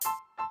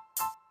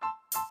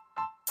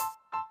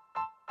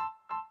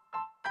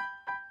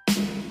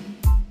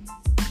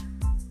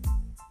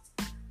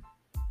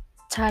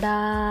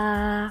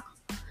Ta-da!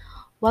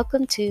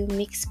 Welcome to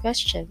Mixed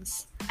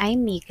Questions.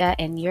 I'm Mika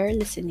and you're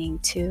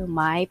listening to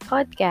my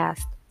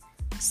podcast.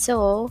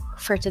 So,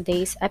 for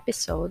today's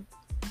episode,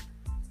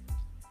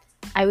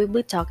 I will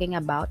be talking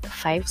about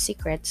 5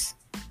 secrets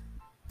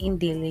in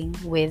dealing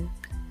with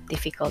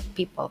difficult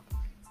people.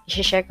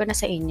 I-share ko na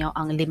sa inyo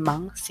ang 5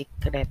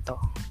 sikreto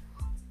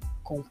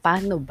kung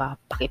paano ba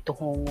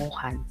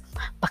pakitunguhan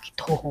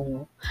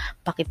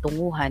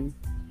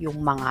yung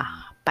mga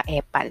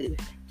paepal.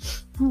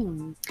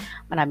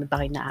 Marami pa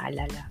kayo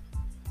naaalala.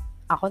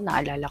 Ako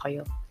naalala ko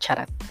yung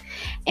charot.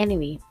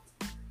 Anyway,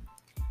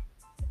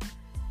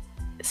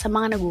 sa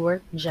mga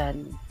nag-work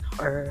dyan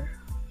or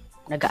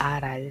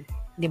nag-aaral,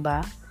 di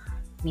ba?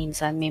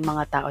 Minsan may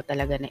mga tao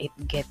talaga na it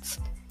gets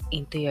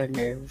into your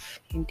nerve.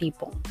 Yung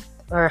tipong,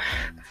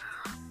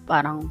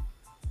 parang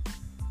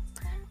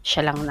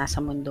siya lang nasa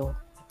mundo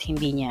at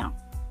hindi niya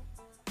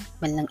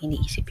man lang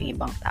iniisip yung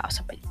ibang tao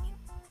sa paligid.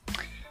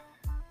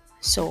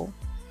 So,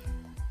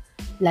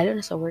 lalo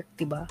na sa work,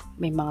 di ba?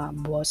 May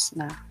mga boss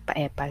na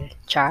paepal.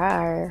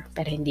 Char!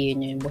 Pero hindi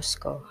yun yung boss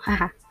ko.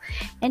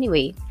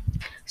 Anyway,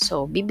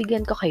 so,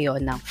 bibigyan ko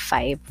kayo ng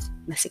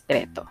 5 na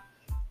sikreto.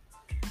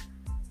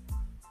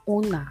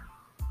 Una,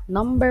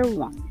 number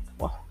 1,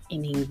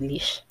 in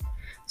English.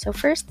 So,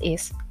 first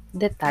is,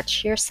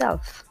 detach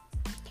yourself.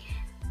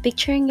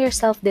 Picturing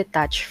yourself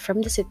detached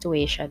from the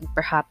situation,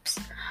 perhaps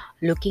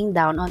looking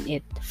down on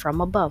it from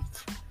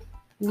above.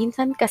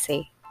 Minsan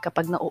kasi,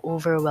 kapag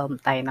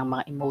na-overwhelm tayo ng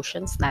mga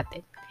emotions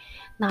natin,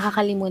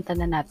 nakakalimutan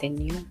na natin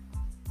yung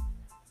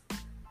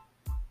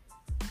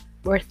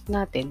worth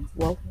natin.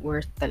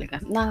 Worth talaga.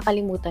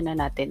 Nakakalimutan na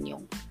natin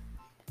yung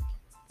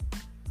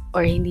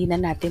or hindi na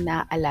natin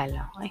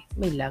naaalala.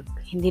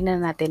 Hindi na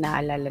natin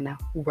naaalala na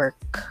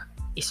work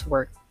is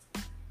work.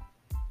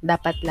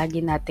 Dapat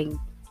lagi nating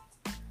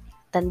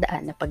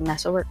tandaan na pag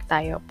nasa work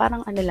tayo,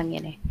 parang ano lang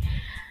yan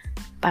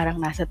parang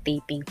nasa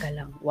taping ka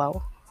lang. Wow.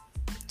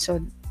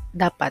 So,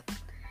 dapat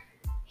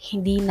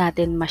hindi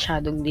natin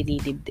masyadong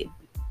dinidibdib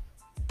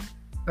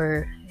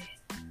or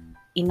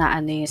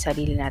inaano yung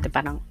sarili natin,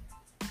 parang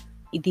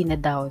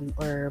idina-down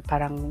or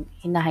parang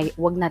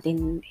wag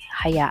natin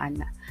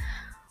hayaan na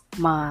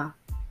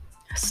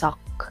ma-suck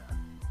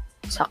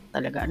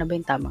talaga. Ano ba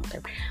yung tamang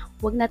term?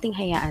 Wag nating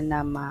hayaan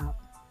na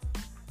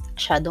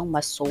masyadong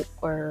ma-soak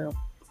or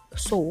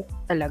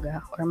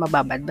talaga or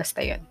mababad.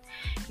 Basta yun.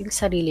 Yung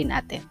sarili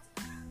natin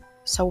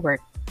sa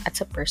work at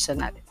sa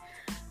personal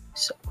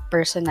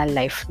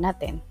life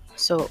natin.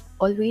 So,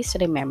 always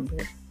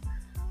remember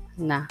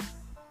na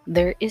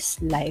there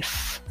is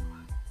life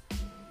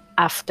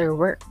after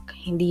work.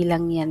 Hindi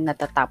lang yan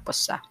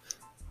natatapos sa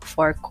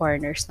 4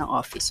 corners ng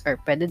office or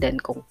pwede din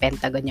kung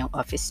pentagon yung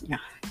office nyo.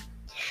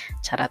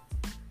 Charot.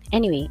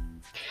 Anyway,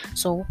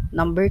 so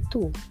number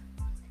 2,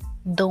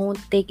 don't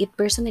take it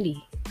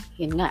personally.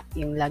 Yun nga,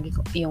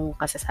 yung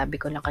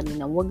kasasabi ko lang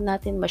kanina, wag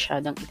natin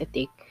masyadong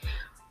iti-take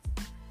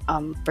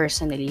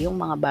personally yung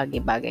mga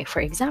bagay-bagay.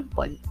 For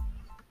example,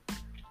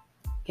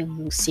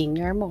 yung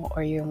senior mo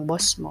or yung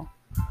boss mo,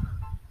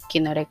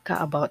 kinorek ka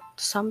about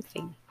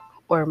something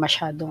or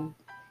masyadong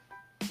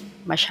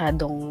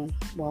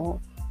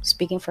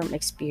speaking from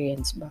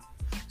experience ba?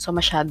 So,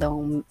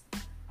 masyadong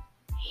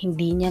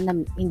hindi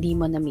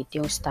mo na-meet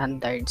yung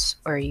standards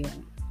or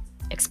yung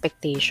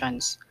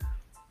expectations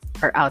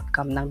or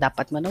outcome ng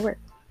dapat mo na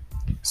work.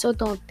 So,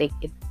 don't take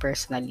it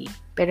personally.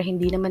 Pero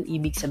hindi naman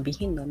ibig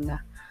sabihin nun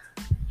na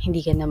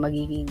hindi ka na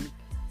magiging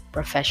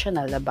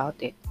professional about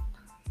it.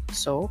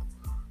 So,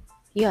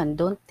 yun,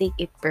 don't take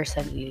it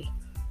personally.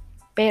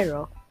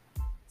 Pero,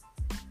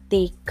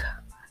 take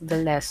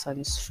the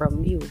lessons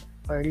from you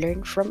or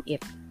learn from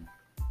it.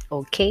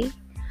 Okay?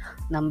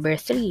 Number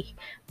 3,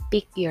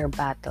 pick your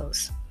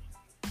battles.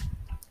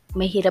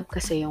 Mahirap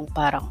kasi yung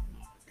parang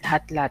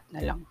lahat-lahat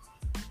na lang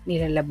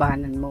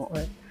nilalabanan mo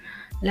or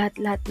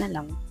lahat-lahat na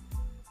lang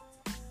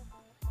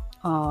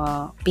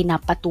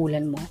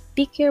pinapatulan mo.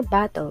 Pick your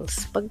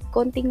battles. Pag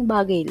konting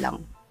bagay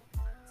lang,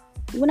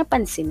 huwag mo na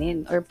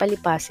pansinin or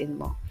palipasin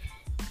mo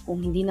kung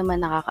hindi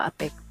naman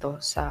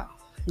nakakaapekto sa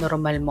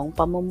normal mong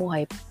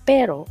pamumuhay.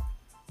 Pero,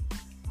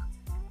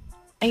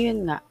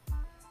 ayun nga,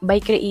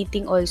 by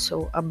creating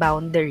also a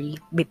boundary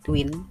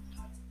between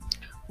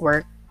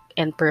work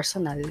and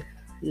personal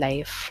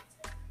life,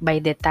 by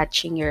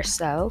detaching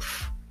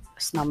yourself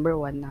as number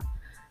 1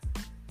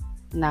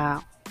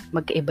 na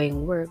magkaiba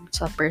yung work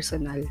sa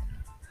personal,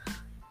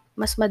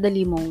 mas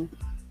madali mong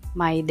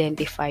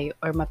ma-identify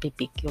or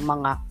mapipik yung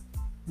mga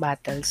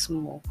battles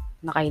mo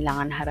na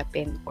kailangan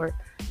harapin or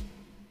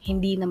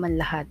hindi naman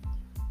lahat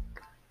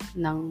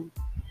ng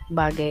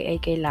bagay ay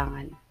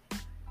kailangan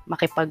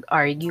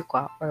makipag-argue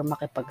ka or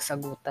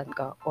makipagsagutan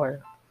ka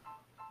or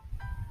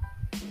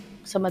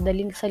sa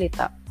madaling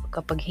salita,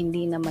 kapag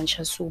hindi naman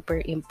siya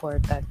super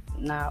important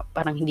na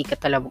parang hindi ka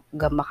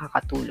talaga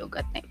makakatulog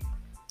at night,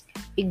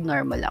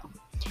 ignore mo lang.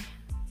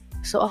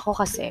 So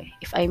ako kasi,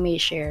 if I may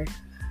share,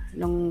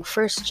 nung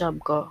first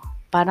job ko,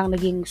 parang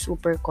naging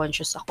super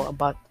conscious ako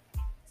about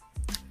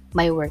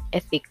my work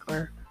ethic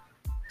or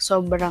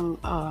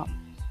sobrang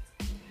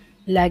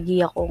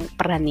lagi akong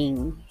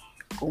praning,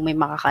 kung may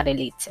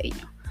makaka-relate sa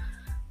inyo.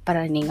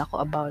 Praning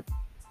ako about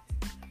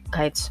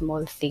kahit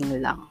small thing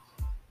lang.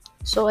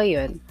 So,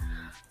 ayun,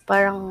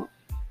 parang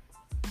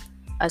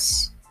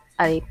as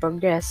I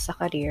progress sa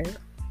career,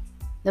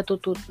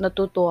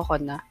 natuto ako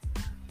na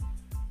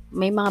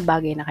may mga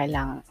bagay na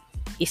kailangan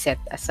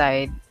i-set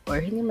aside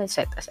or hindi man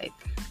set aside.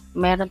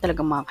 Meron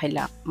talaga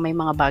may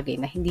mga bagay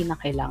na hindi na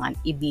kailangan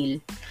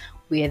i-deal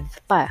with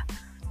pa.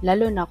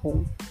 Lalo na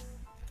kung,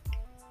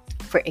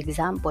 for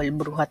example,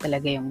 bruha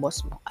talaga yung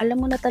boss mo.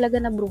 Alam mo na talaga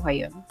na bruha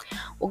yun.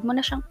 Huwag mo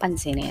na siyang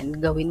pansinin.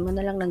 Gawin mo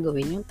na lang ng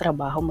gawin yung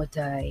trabaho mo,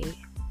 day.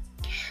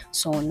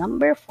 So,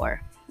 number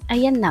 4.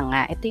 Ayan na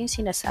nga. Ito yung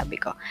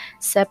sinasabi ko.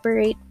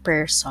 Separate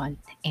person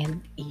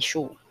and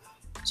issue.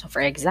 So,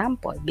 for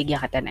example, bigyan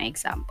kita ng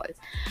example.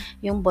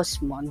 Yung boss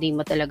mo, hindi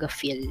mo talaga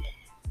feel.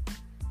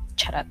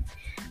 Charot.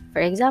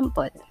 For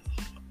example,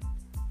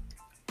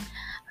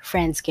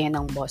 friends kayo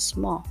ng boss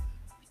mo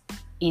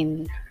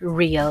in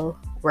real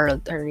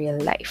world or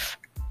real life.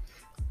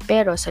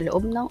 Pero sa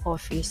loob ng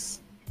office,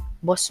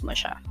 boss mo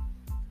siya.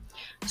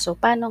 So,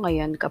 paano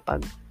ngayon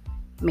kapag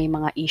may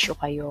mga issue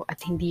kayo at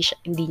hindi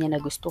niya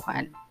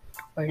nagustuhan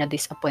or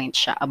na-disappoint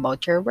siya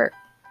about your work?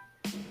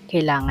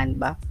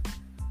 Kailangan ba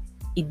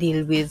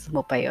i-deal with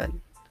mo pa yon?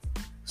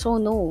 So,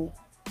 no.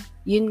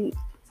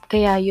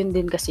 Kaya yun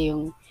din kasi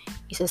yung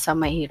isa sa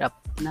mahirap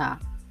na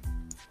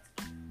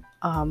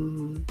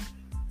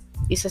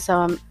isa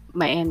sa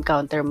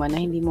ma-encounter mo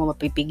na hindi mo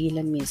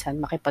mapipigilan minsan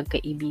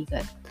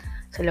makipagkaibigan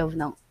sa loob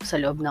ng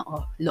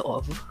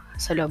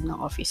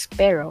office.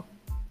 Pero,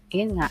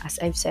 yun nga,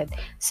 as I've said,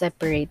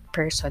 separate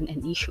person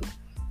and issue.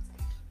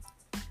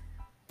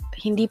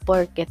 Hindi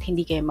porket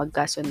hindi kayo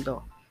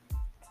magkasundo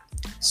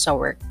sa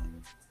work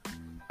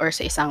or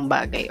sa isang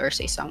bagay or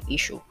sa isang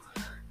issue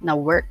na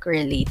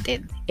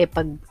work-related,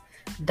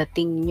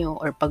 pagdating nyo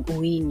or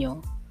pag-uwi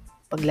nyo,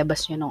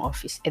 paglabas nyo ng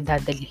office,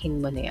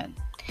 dadalhin mo na yan.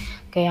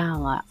 Kaya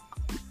nga,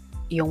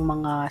 yung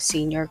mga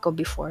senior ko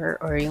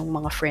before or yung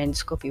mga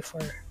friends ko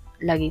before,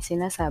 lagi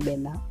sinasabi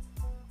na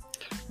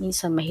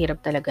minsan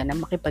mahirap talaga na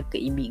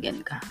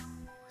makipagkaibigan ka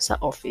sa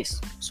office.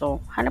 So,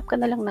 hanap ka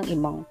na lang ng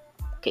ibang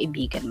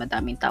kaibigan.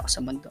 Madaming tao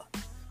sa mundo.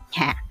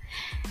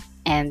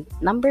 And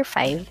number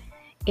 5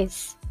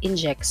 is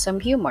inject some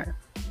humor.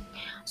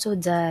 So,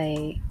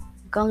 huwag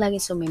kang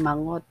laging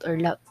sumimangot or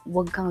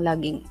huwag kang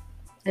laging,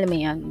 alam mo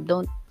yan,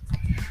 don't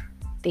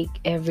take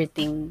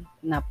everything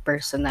na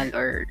personal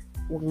or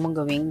huwag mong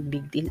gawing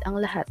big deal ang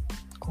lahat.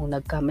 Kung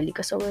nagkamali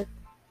ka sa work,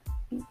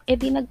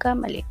 di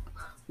nagkamali.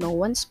 No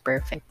one's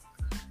perfect.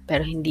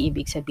 Pero hindi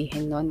ibig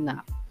sabihin nun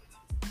na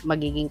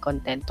magiging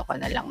kontento ka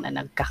na lang na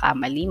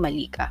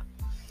nagkakamali-mali ka.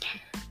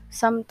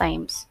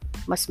 Sometimes,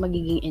 mas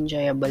magiging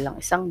enjoyable lang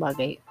isang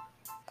bagay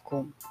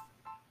kung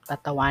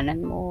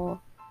tatawanan mo,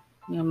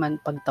 yun man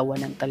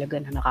pagtawanan talaga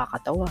na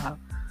nakakatawa.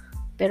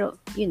 Pero,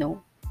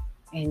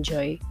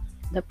 enjoy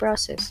the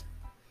process.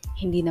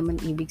 Hindi naman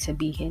ibig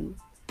sabihin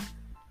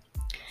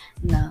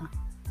na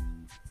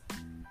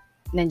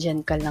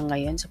nandyan ka lang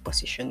ngayon sa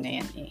posisyon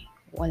na yan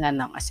wala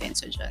nang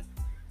asenso dyan.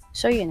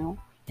 So,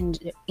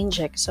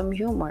 inject some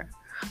humor.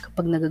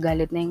 Kapag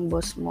nagagalit na yung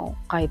boss mo,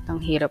 kahit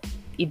ang hirap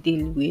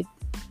i-deal with,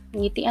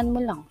 ngitian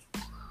mo lang.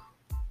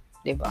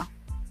 'Di ba?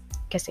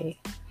 Kasi,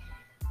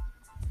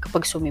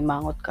 kapag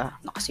sumimangot ka,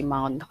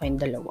 nakasimangot na kayong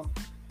dalawa,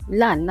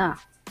 wala na.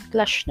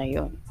 Clash na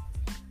yun.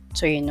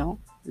 So,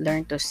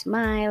 learn to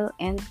smile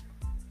and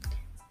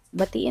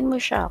batiin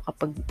mo siya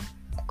kapag,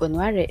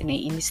 kunwari,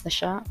 naiinis na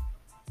siya,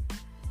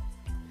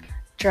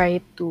 try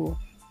to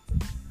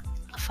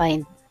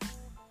find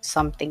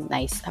something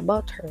nice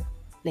about her.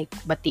 Like,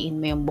 batiin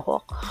mo yung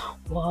buhok.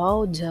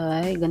 Wow,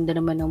 Jai, ganda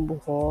naman ng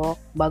buhok.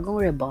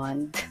 Bagong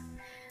rebond.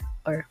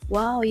 Or,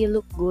 wow, you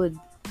look good.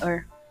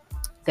 Or,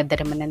 ganda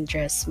naman ng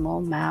dress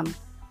mo, ma'am.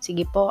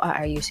 Sige po,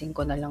 aayusin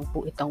ko na lang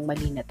po itong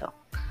mali na to.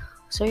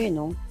 So,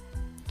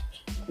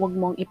 huwag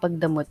mong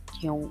ipagdamot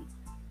yung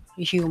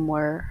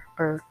humor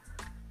or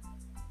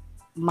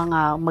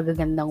mga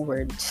magagandang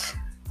words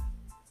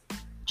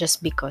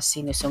just because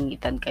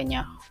sinusungitan ka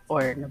niya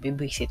or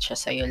nabibwisit siya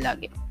sa'yo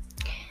lagi.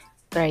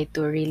 Try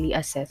to really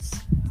assess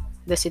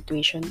the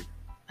situation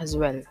as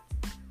well.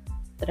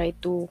 Try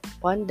to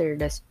ponder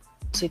the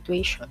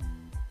situation.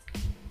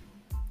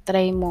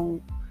 Try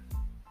mong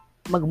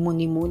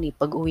magmuni-muni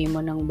pag uwi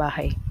mo ng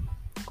bahay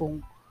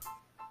kung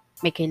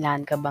may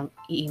kailangan ka bang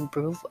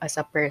i-improve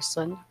as a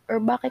person or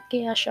bakit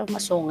kaya siya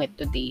masungit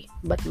today?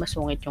 Ba't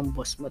masungit yung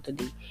boss mo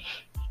today?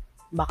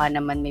 Baka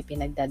naman may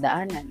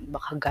pinagdadaanan,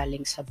 baka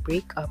galing sa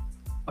breakup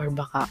or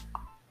baka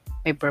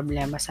may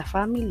problema sa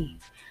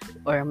family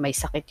or may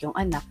sakit yung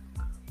anak.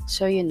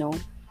 So,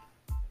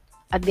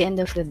 at the end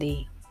of the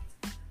day,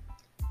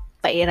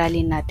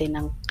 pairalin natin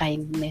ang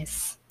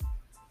kindness.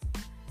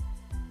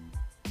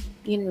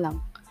 Yun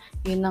lang.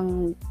 Yun ang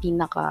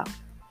pinaka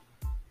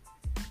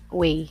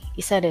way.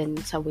 Isa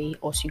rin sa way.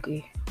 O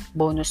sige,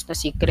 bonus na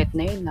secret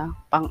na yun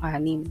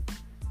pang-anim.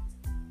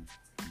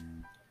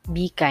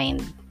 Be kind.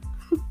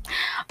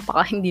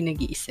 Baka hindi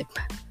nag-iisip.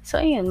 So,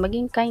 ayun,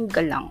 maging kind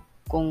ka lang.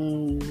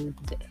 Kung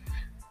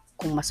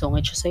kung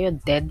masungit siya sa'yo,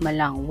 dead ma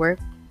lang.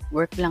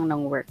 Work lang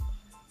ng work.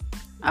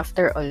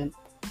 After all,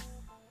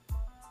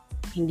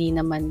 hindi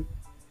naman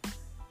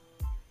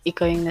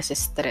ikaw yung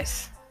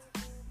nasistress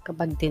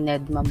kapag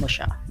dinedma mo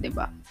siya, di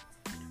ba?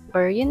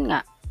 Or yun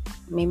nga,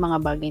 may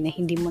mga bagay na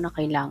hindi mo na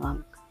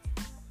kailangang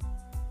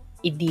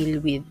i-deal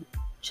with.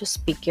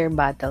 Just pick your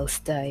battles,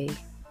 die.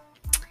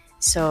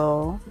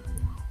 So,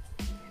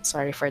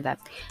 sorry for that.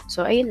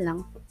 So, ayun lang.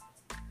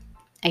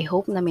 I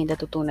hope na may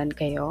natutunan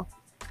kayo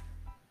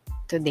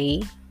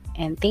today.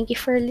 And thank you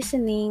for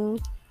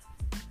listening.